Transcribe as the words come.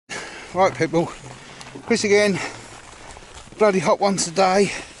Right people, Chris again, bloody hot one today.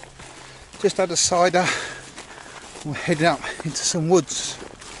 Just had a cider, we're heading up into some woods.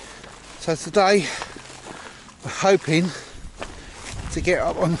 So today we're hoping to get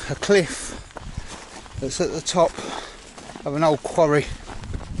up on a cliff that's at the top of an old quarry.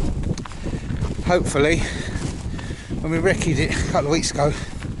 Hopefully, when we recce'd it a couple of weeks ago,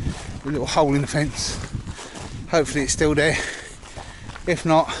 a little hole in the fence, hopefully it's still there. If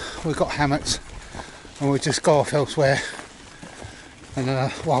not, we've got hammocks and we'll just go off elsewhere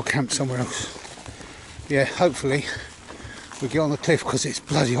and wild camp somewhere else. Yeah, hopefully we get on the cliff because it's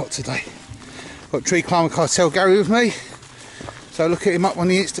bloody hot today. Got Tree Climber Cartel Gary with me, so look at him up on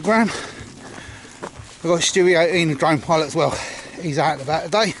the Instagram. We've got Stewie 18, the drone pilot as well. He's out and about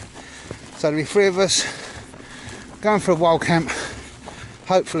today, so there'll be three of us going for a wild camp,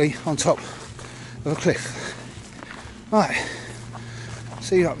 hopefully on top of a cliff. Right,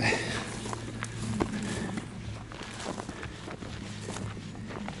 see you up there.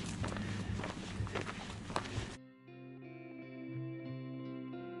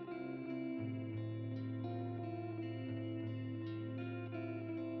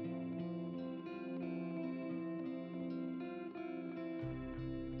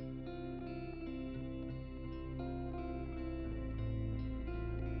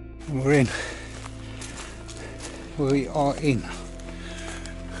 We're in. We are in.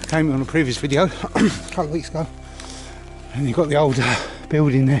 Came on a previous video a couple of weeks ago, and you've got the old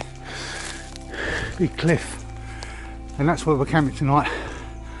building there, big cliff, and that's where we're camping tonight,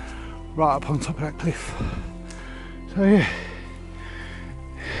 right up on top of that cliff. So yeah,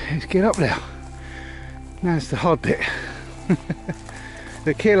 let's get up there. Now's the hard bit,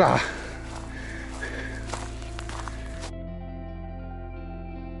 the killer.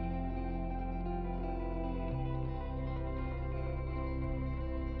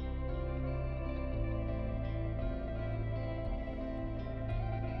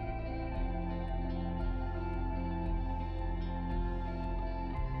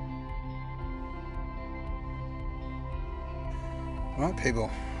 Right people,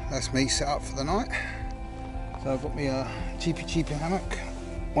 that's me set up for the night. So I've got me a cheapy hammock,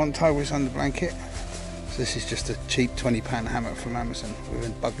 one toe is under blanket. So this is just a cheap £20 hammock from Amazon with a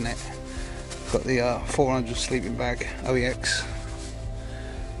bug net. Got the 400 sleeping bag OEX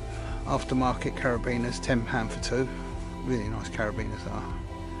aftermarket carabiners, £10 for two. Really nice carabiners are.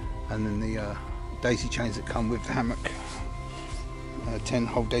 And then the daisy chains that come with the hammock, 10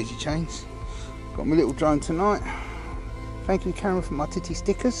 whole daisy chains. Got my little drone tonight. Thank you Karen for my titty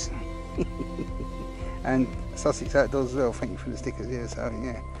stickers. And Sussex Outdoors as well, thank you for the stickers. Yeah, so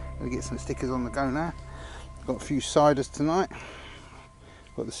yeah, gonna get some stickers on the go now. Got a few ciders tonight.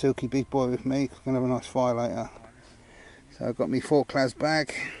 Got the silky big boy with me, gonna have a nice fire later. So I've got me 4 class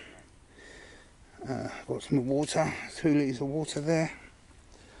bag. Got some water, 2 litres of water there.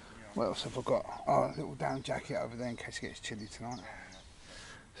 What else have I got? Oh, a little down jacket over there in case it gets chilly tonight.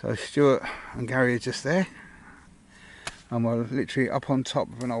 So Stuart and Gary are just there. And we're literally up on top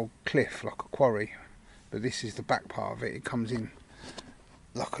of an old cliff, like a quarry. But this is the back part of it. It comes in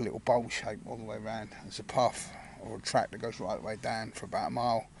like a little bowl shape all the way around. There's a path or a track that goes right the way down for about a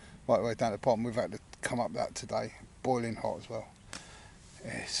mile, right the way down to the bottom. We've had to come up that today, boiling hot as well.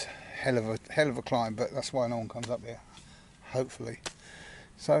 It's hell of a climb, but that's why no one comes up here, hopefully.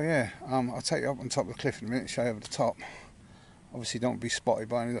 So yeah, I'll take you up on top of the cliff in a minute, show you over the top. Obviously don't be spotted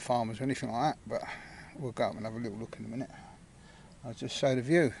by any of the farmers or anything like that, but we'll go up and have a little look in a minute. I'll just show the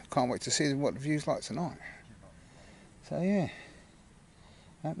view. Can't wait to see what the view's like tonight. So yeah,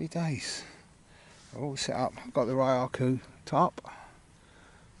 happy days. We're all set up. Got the Ryaku tarp.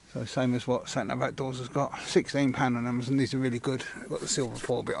 So same as what Sat Nav Outdoors has got. £16 on Amazon. These are really good. Got the silver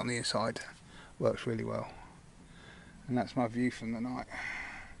foil bit on the inside. Works really well. And that's my view from the night.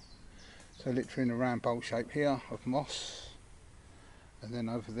 So literally in a round bowl shape here of moss. And then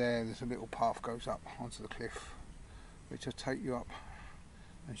over there's a little path goes up onto the cliff, which I'll take you up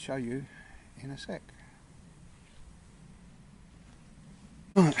and show you in a sec.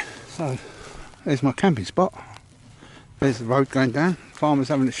 Right, so there's my camping spot. There's the road going down. Farmers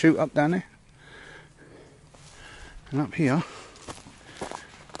having a shoot up down there. And up here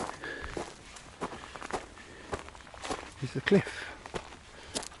is the cliff.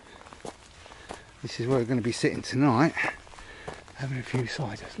 This is where we're going to be sitting tonight, having a few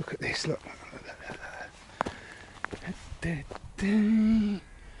ciders. Look at this, look.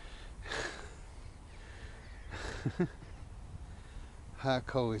 How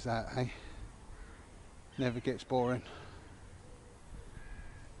cool is that, eh? Never gets boring.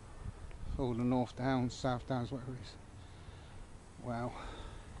 All the North Downs, South Downs, whatever it is. Wow.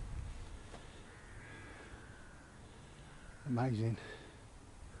 Amazing.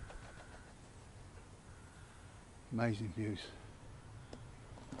 Amazing views.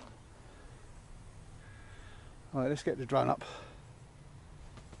 Alright, let's get the drone up.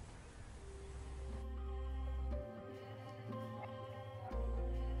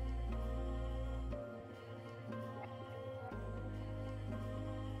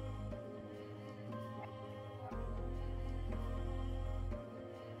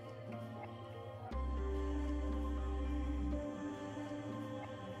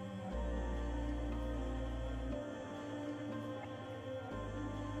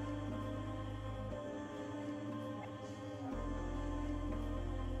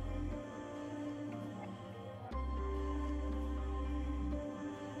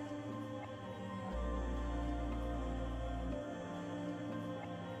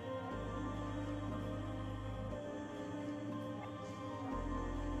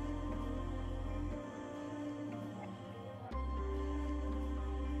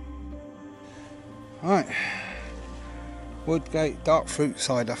 Right, Woodgate dark fruit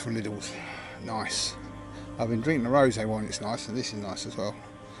cider from Lidl's. Nice. I've been drinking the rosé wine, it's nice, and this is nice as well.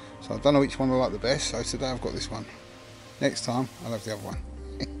 So I don't know which one I like the best, so today I've got this one. Next time I'll have the other one.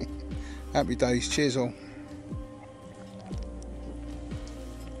 Happy days, cheers all.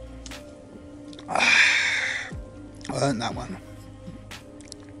 I earned that one.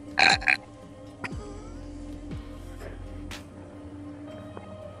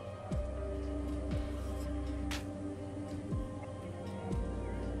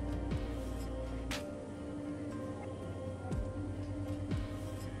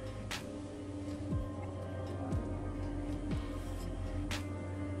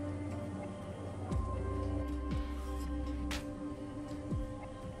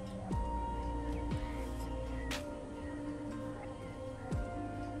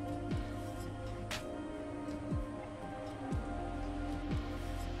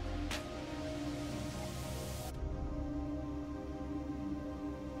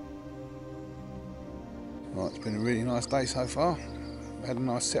 Right, it's been a really nice day so far. Had a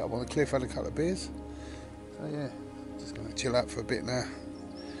nice sit up on the cliff, had a couple of beers. So yeah, just going to chill out for a bit now.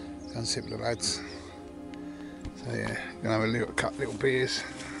 Go and sit with the lads. So yeah, going to have a couple little beers,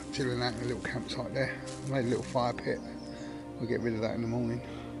 chilling out in a little campsite there. Made a little fire pit. We'll get rid of that in the morning.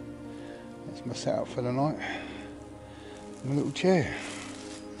 That's my setup for the night. And a little chair.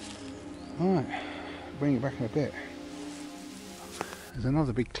 Right, bring it back in a bit. There's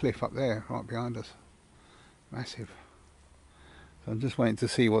another big cliff up there, right behind us. Massive. So I'm just waiting to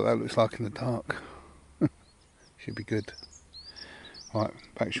see what that looks like in the dark. Should be good. Right,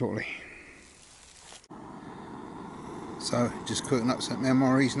 back shortly. So, just cooking up some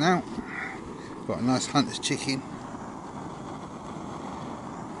memories now. Got a nice hunter's chicken.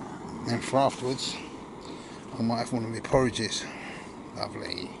 And for afterwards, I might have one of my porridges.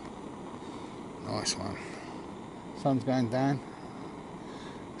 Lovely. Nice one. Sun's going down.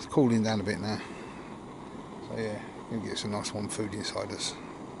 It's cooling down a bit now. So yeah, gonna get some nice warm food inside us.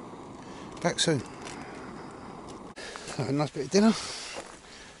 Back soon. Have a nice bit of dinner.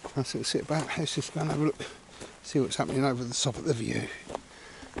 Nice little sit back. Let's just go and have a look. See what's happening over the top of the view.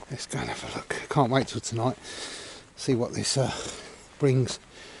 Let's go and have a look. Can't wait till tonight. See what this brings.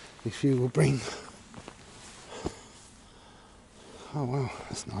 This view will bring. Oh wow,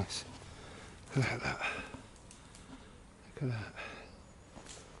 that's nice. Look at that. Look at that.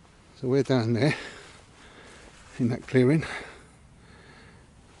 So we're down there. In that clearing.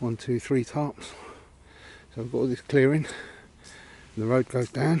 1, 2, 3 tarps. So I've got all this clearing. The road goes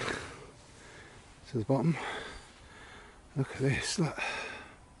down to the bottom. Look at this, look.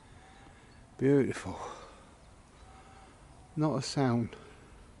 Beautiful. Not a sound.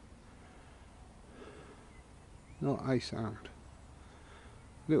 Not a sound.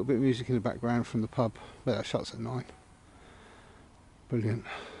 A little bit of music in the background from the pub, but that shuts at 9. Brilliant.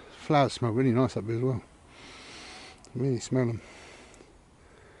 Flowers smell really nice up here as well. I really smell them.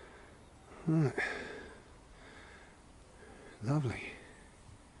 Right. Lovely.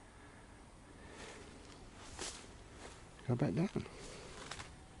 Go back down.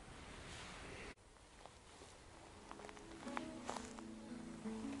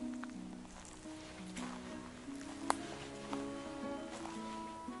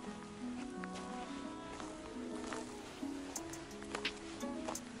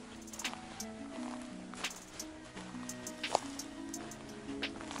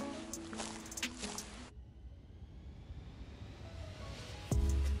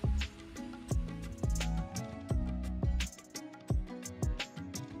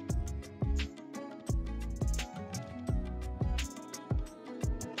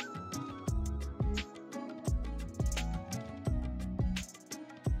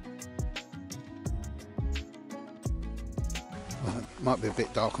 Might be a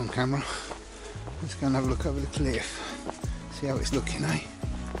bit dark on camera. Let's go and have a look over the cliff. See how it's looking, eh?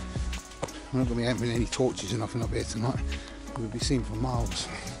 We're not going to be having any torches or nothing up here tonight. We'll be seen for miles.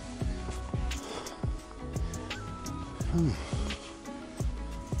 There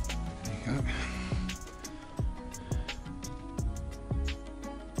you go.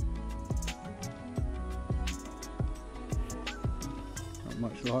 Not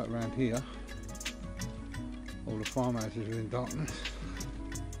much light around here. All the farmhouses are in darkness.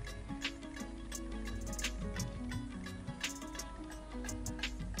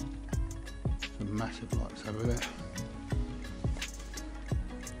 Some massive lights over there.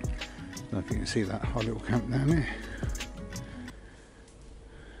 I don't know if you can see that hot little camp down there.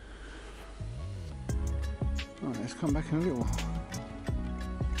 Right, let's come back in a little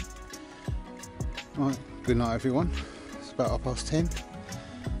while. Right, good night everyone. It's about 10:30.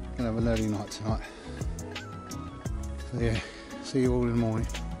 Gonna have an early night tonight. So yeah, see you all in the morning.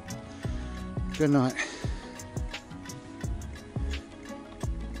 Good night.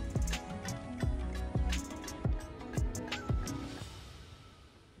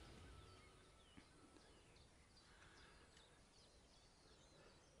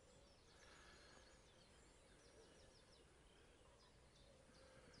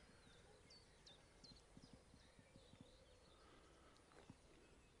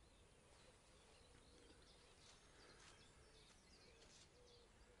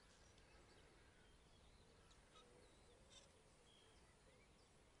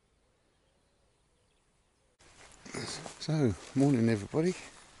 So, morning everybody.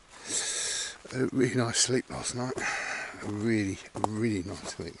 A really nice sleep last night. A really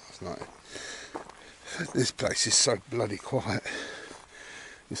nice sleep last night. This place is so bloody quiet.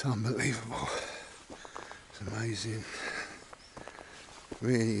 It's unbelievable. It's amazing.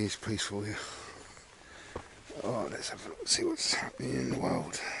 Really is peaceful here. Oh, let's have a look, see what's happening in the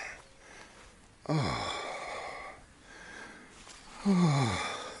world. Oh.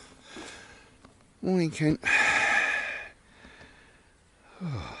 Morning, Kent.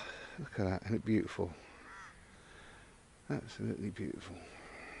 Oh, look at that, isn't it beautiful? Absolutely beautiful.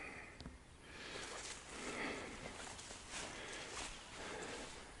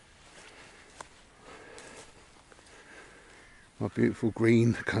 My beautiful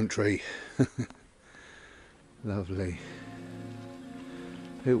green country. Lovely.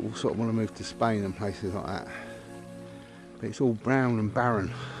 People sort of want to move to Spain and places like that. But it's all brown and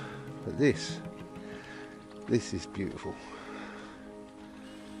barren. But this is beautiful.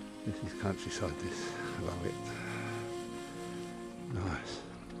 This is countryside, this. I love it. Nice.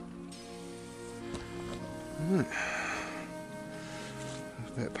 Right. I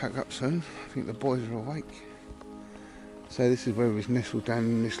better pack up soon. I think the boys are awake. So this is where we was nestled down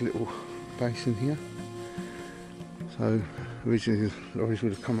in this little basin here. So originally the lorries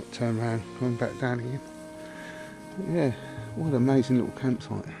would have come up, turned around, gone back down again. But yeah, what an amazing little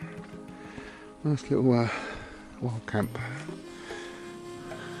campsite. Nice little wild camp.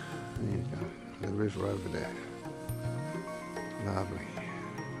 There you go, the river over there. Lovely.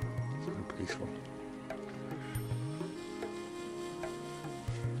 So peaceful.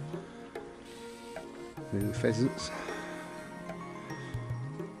 There's the pheasants.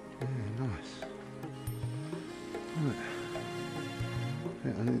 Yeah, nice. Right.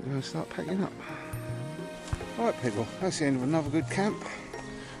 Yeah, I need to go and start packing up. Alright people, that's the end of another good camp.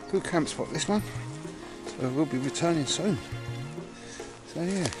 Good camp spot this one. So we'll be returning soon. So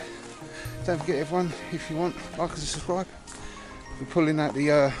yeah. Don't forget everyone, if you want, like and subscribe. We're pulling out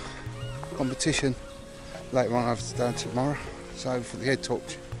the competition later on over today and tomorrow. So for the head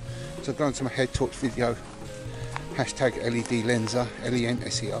torch. So go into my head torch video. Hashtag LED Lenser,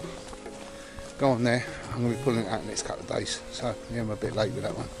 LENSER. Go on there. I'm going to be pulling it out in the next couple of days. So yeah, I'm a bit late with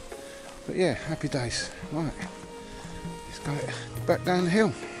that one. But yeah, happy days. Right. Let's go back down the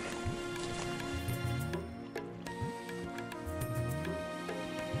hill.